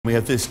We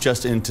have this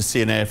just into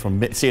CNN from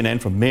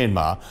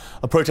Myanmar.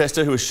 A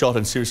protester who was shot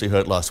and seriously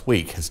hurt last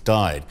week has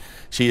died.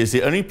 She is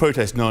the only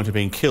protest known to have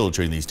been killed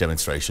during these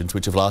demonstrations,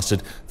 which have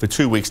lasted for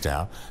 2 weeks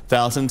now.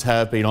 Thousands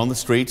have been on the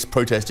streets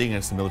protesting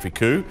against the military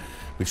coup,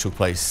 which took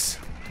place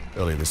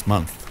earlier this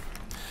month.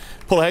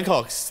 Paul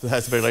Hancock has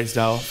the very latest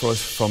now for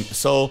us from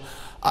Seoul.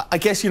 I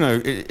guess, you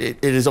know,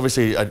 it is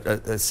obviously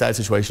a sad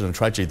situation and a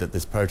tragedy that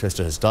this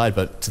protester has died,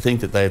 but to think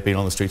that they have been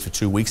on the streets for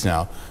 2 weeks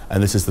now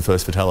and this is the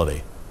first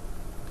fatality.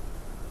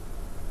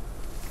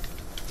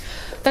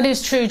 That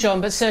is true,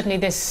 John, but certainly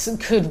this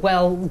could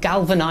well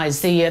galvanise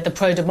the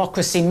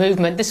pro-democracy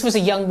movement. This was a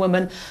young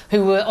woman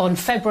who on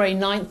February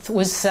 9th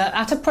was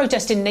at a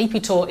protest in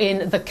Naypyidaw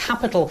in the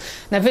capital.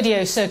 Now,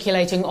 video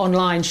circulating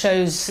online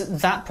shows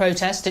that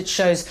protest. It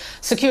shows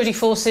security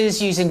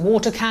forces using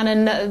water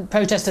cannon,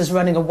 protesters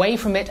running away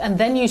from it, and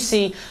then you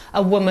see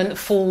a woman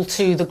fall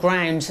to the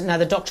ground. Now,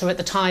 the doctor at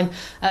the time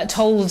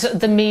told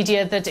the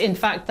media that, in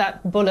fact,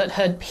 that bullet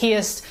had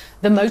pierced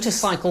the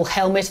motorcycle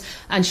helmet,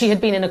 and she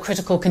had been in a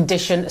critical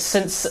condition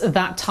since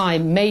that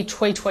time. Mya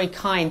Thwe Thwe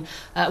Khaing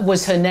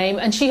was her name,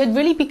 and she had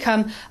really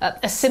become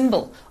a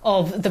symbol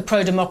of the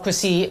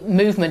pro-democracy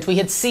movement. We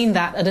had seen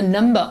that at a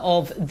number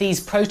of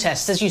these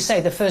protests, as you say,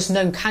 the first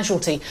known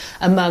casualty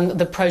among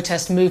the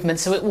protest movement.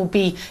 So it will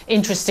be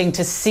interesting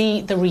to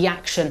see the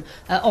reaction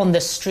on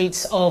the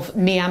streets of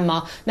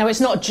Myanmar. Now,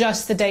 it's not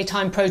just the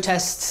daytime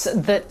protests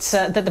that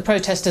the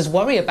protesters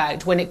worry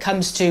about when it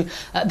comes to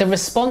the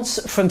response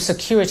from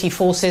security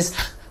forces.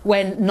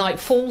 When night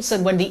falls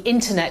and when the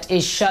internet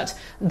is shut,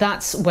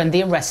 that's when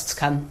the arrests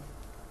come.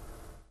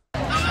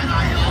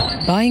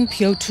 Mya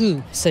Thwe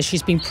Thwe says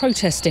she's been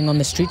protesting on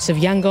the streets of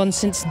Yangon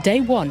since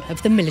day one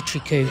of the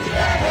military coup.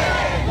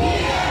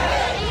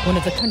 One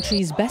of the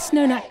country's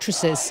best-known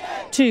actresses,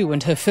 Tu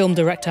and her film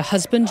director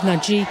husband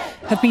Naji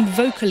have been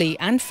vocally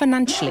and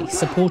financially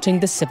supporting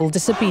the civil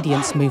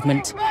disobedience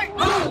movement.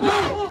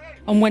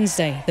 On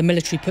Wednesday, the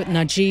military put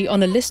Naji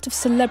on a list of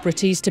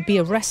celebrities to be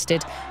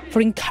arrested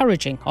for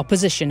encouraging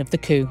opposition of the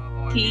coup.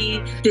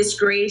 He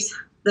disgraced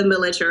the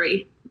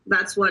military.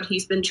 That's what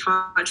he's been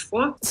charged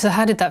for. So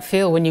how did that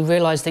feel when you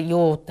realised that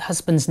your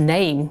husband's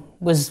name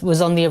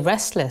was on the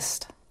arrest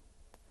list?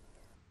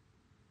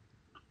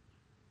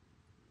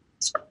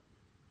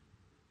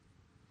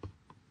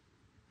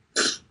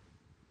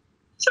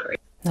 Sorry.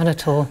 Not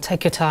at all.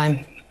 Take your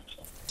time.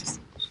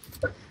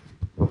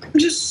 I'm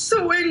just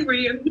so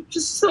angry and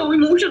just so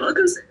emotional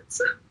because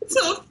it's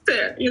not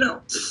fair, you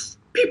know.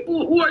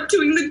 People who are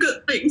doing the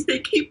good things, they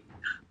keep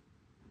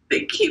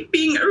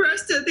being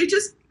arrested. They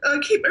just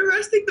keep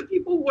arresting the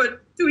people who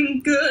are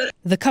doing good.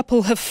 The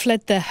couple have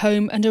fled their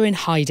home and are in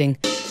hiding.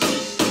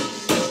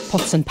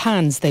 Pots and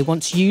pans they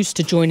once used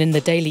to join in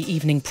the daily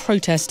evening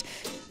protest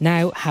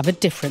now have a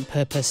different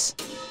purpose.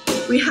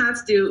 We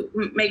have to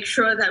make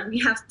sure that we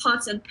have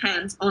pots and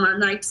pans on our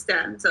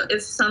nightstand. So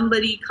if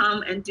somebody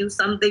come and do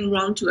something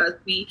wrong to us,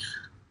 we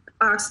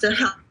ask the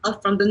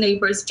help from the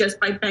neighbors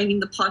just by banging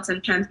the pots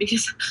and pans,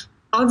 because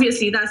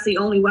obviously that's the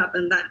only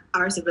weapon that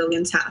our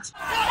civilians have.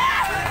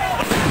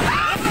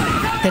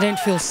 They don't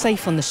feel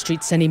safe on the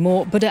streets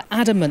anymore, but are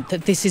adamant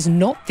that this is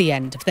not the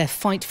end of their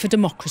fight for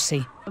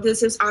democracy.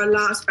 This is our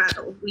last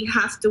battle. We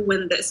have to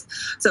win this.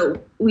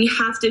 So we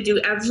have to do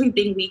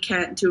everything we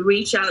can to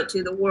reach out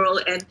to the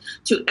world and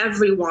to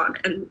everyone.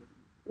 And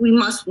we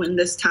must win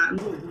this time.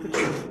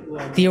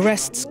 The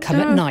arrests come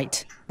at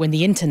night when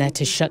the internet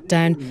is shut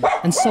down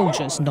and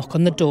soldiers knock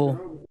on the door.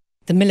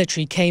 The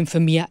military came for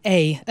Mya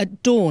A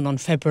at dawn on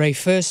February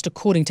 1st,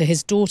 according to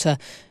his daughter.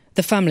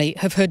 The family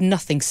have heard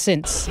nothing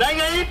since.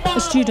 A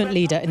student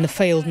leader in the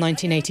failed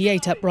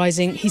 1988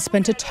 uprising, he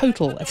spent a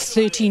total of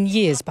 13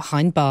 years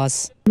behind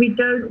bars. We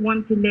don't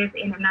want to live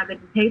in another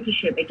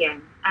dictatorship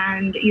again.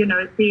 And, you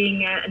know,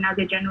 seeing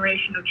another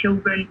generation of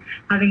children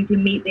having to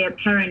meet their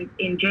parents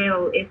in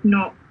jail is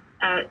not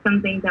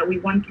something that we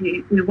want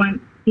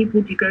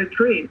people to go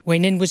through.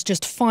 Weinin was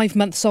just 5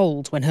 months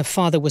old when her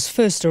father was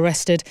first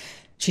arrested.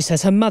 She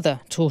says her mother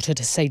taught her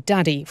to say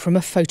daddy from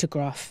a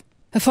photograph.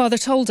 Her father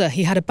told her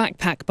he had a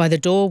backpack by the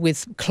door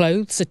with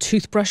clothes, a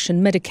toothbrush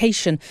and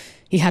medication.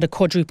 He had a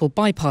quadruple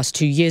bypass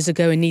 2 years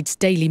ago and needs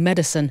daily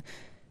medicine.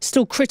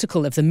 Still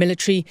critical of the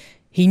military,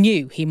 he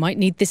knew he might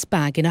need this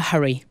bag in a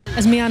hurry.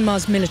 As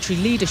Myanmar's military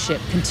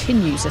leadership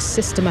continues a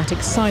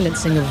systematic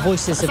silencing of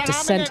voices of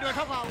dissent,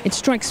 it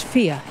strikes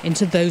fear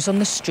into those on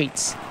the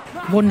streets,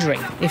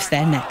 wondering if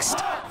they're next.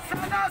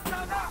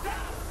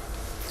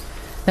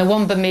 Now,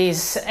 one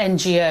Burmese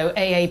NGO,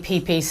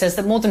 AAPP, says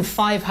that more than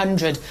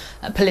 500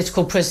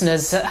 political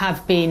prisoners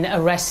have been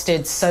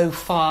arrested so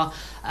far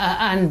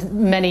and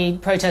many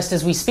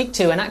protesters we speak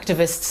to and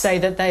activists say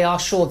that they are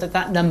sure that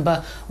that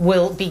number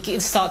will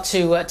start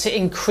to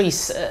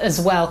increase as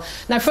well.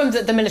 Now, from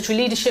the military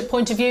leadership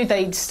point of view,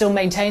 they still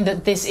maintain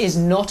that this is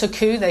not a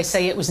coup. They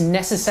say it was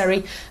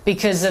necessary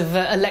because of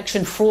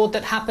election fraud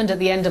that happened at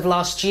the end of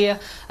last year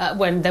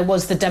when there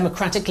was the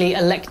democratically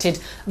elected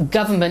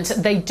government.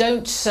 They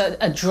don't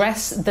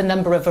address the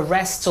number of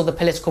arrests or the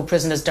political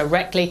prisoners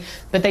directly,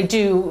 but they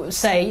do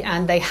say,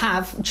 and they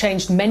have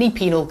changed many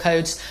penal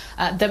codes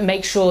that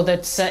make sure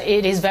that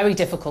it is very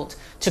difficult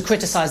to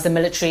criticise the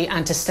military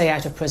and to stay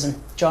out of prison.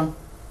 John?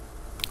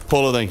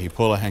 Paula, thank you.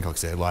 Paula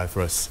Hancock's there live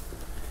for us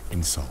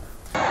in Seoul.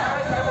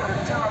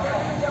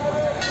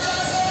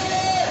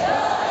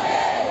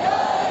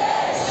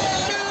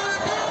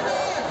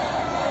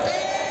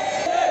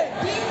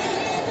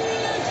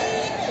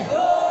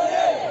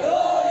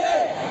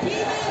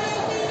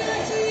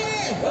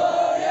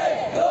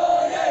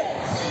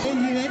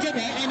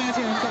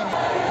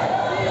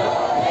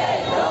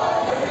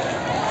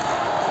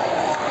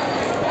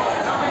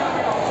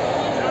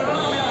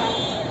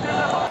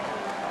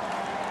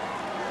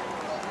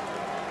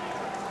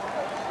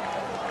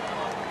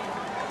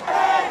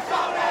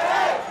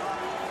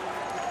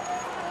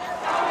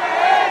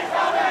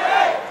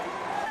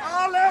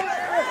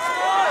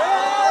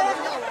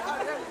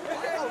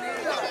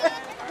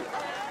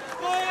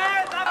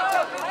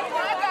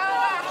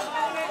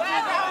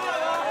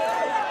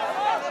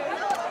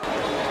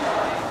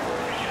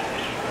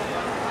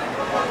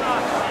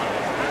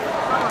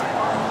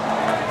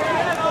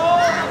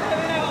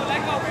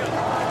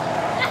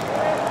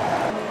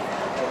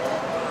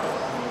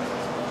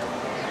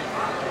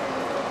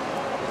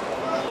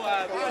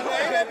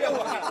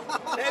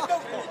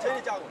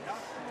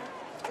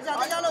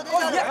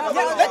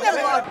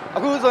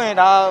 Aku so yin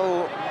da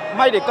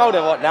mai de kaw de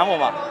bo lan bo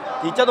ma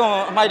di chat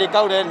ton mai de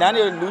kaw de lan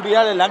de lu de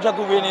ya le lan phat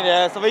ku pe ni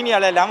de Spain ni ya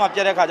le lan ma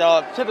piat de kha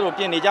ja do phit de lo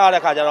pin ni ja ya de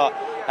kha ja do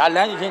da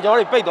lan yin jaw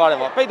de pait twa de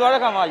bo pait twa de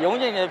kha ma yong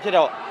chin de phit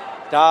do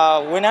da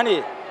win nan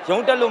ni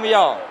yong tat lo ma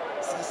yaw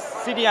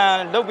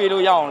CTI လုပ်ပေး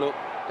လို့ရအောင်လို့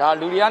ဒါ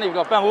လူတွေကနေပြီး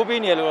တော့ပံ့ပိုး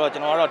ပေးနေရလို့တော့ကျွ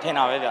န်တော်ကတော့ထင်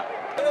တာပဲဗျ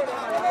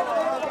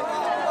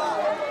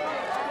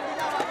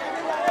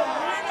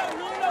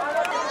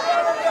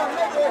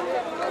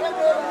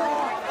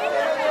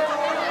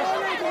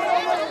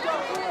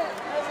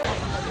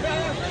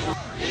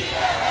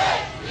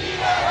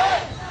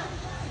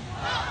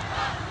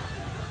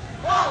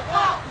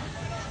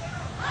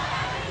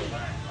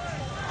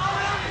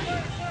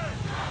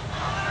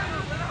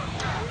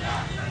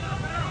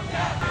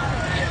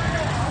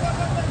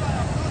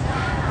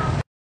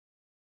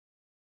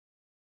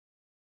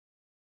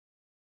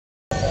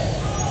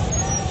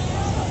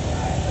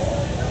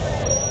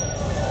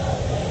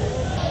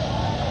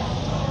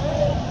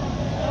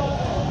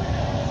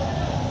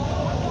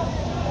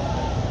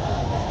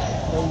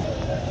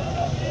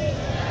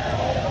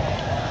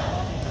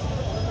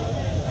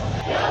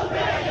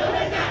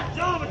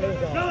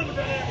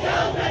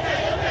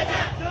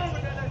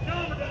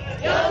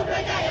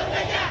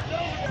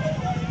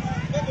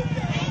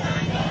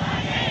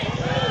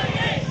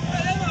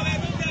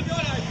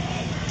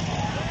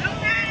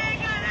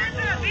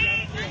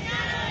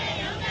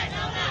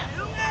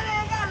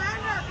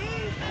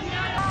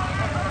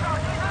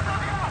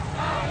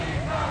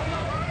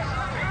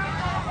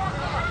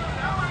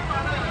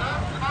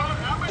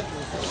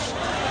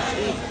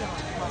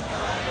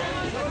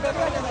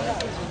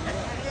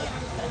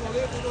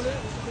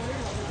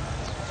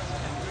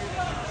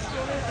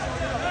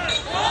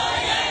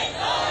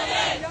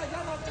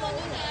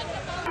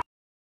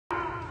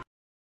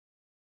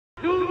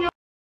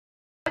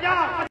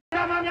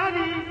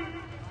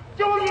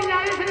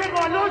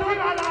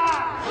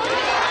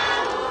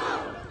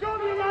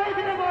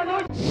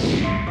Don't